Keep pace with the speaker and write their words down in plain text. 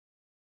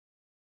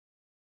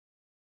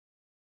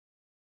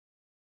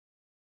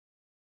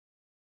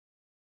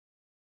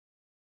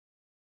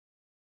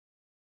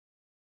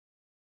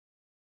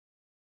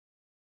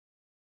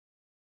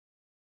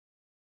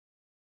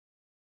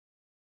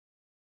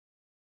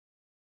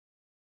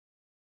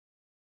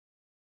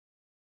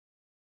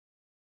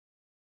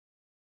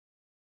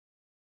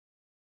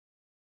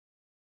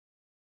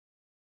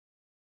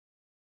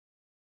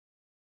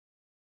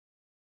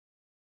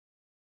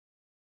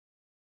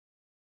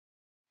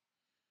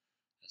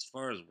As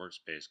far as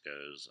workspace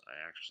goes, I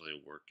actually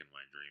work in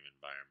my dream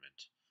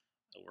environment.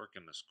 I work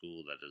in a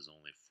school that is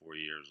only 4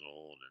 years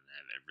old and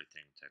have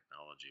everything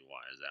technology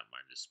wise at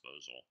my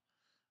disposal.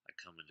 I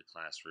come into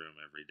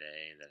classroom every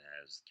day that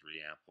has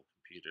three Apple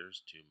computers,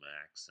 two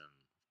Macs and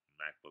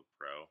MacBook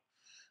Pro,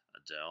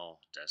 a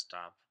Dell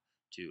desktop,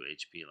 two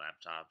HP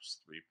laptops,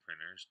 three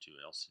printers, two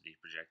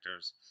LCD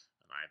projectors,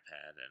 an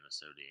iPad, and a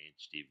Sony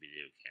HD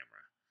video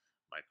camera,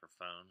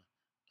 microphone,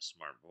 a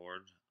smart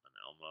board, an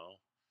Elmo,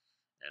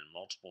 and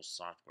multiple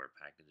software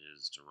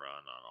packages to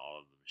run on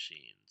all of the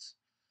machines.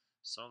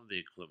 Some of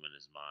the equipment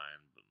is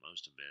mine, but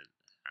most of it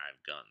I've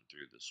gotten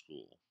through the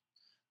school.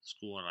 The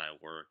school I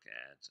work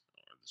at,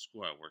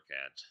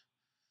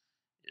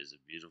 is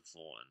a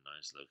beautiful and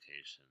nice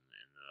location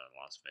in the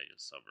Las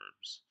Vegas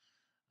suburbs.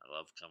 I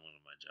love coming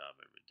to my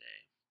job every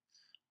day.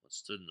 What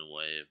stood in the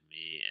way of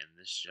me and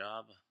this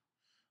job?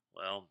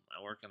 Well, I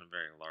work in a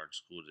very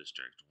large school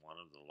district, one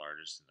of the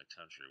largest in the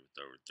country with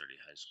over 30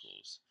 high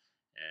schools.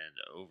 And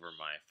over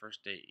my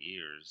first 8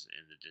 years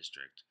in the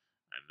district,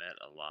 I met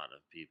a lot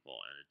of people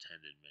and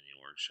attended many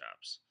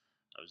workshops.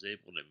 I was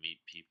able to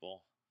meet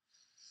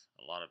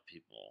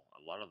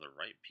a lot of the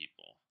right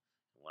people.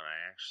 When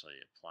I actually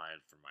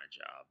applied for my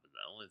job,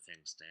 the only thing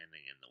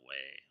standing in the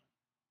way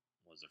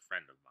was a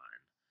friend of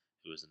mine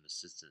who was an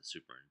assistant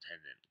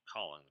superintendent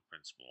calling the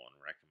principal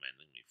and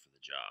recommending me for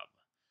the job.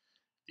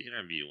 The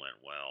interview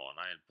went well, and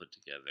I had put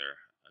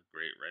together a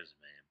great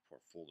resume and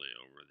portfolio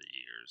over the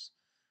years,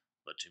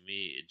 but to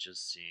me it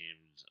just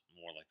seemed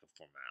more like a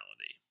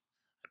formality.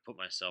 I put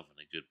myself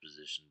in a good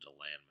position to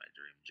land my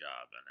dream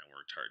job, and I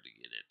worked hard to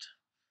get it.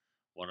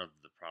 One of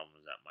the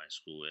problems at my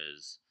school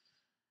is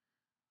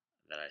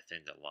that I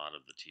think a lot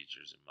of the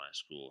teachers in my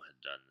school had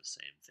done the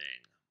same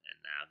thing, and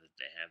now that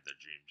they have their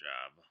dream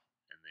job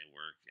and they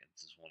work in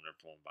this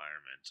wonderful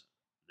environment,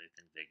 they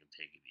think they can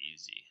take it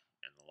easy,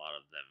 and a lot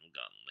of them have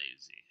gotten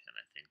lazy, and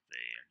I think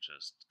they are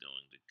just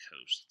going to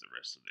coast the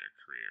rest of their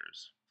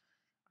careers.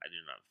 I do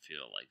not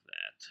feel like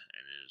that,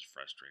 and it is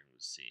frustrating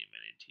to see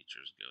many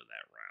teachers go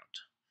that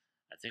route.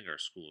 I think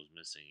our school is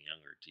missing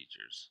younger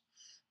teachers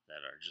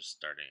that are just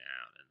starting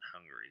out and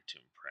hungry to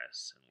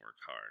impress and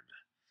work hard.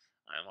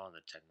 I'm on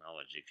the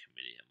technology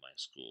committee at my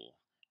school,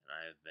 and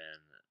I have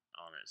been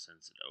on it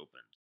since it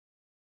opened.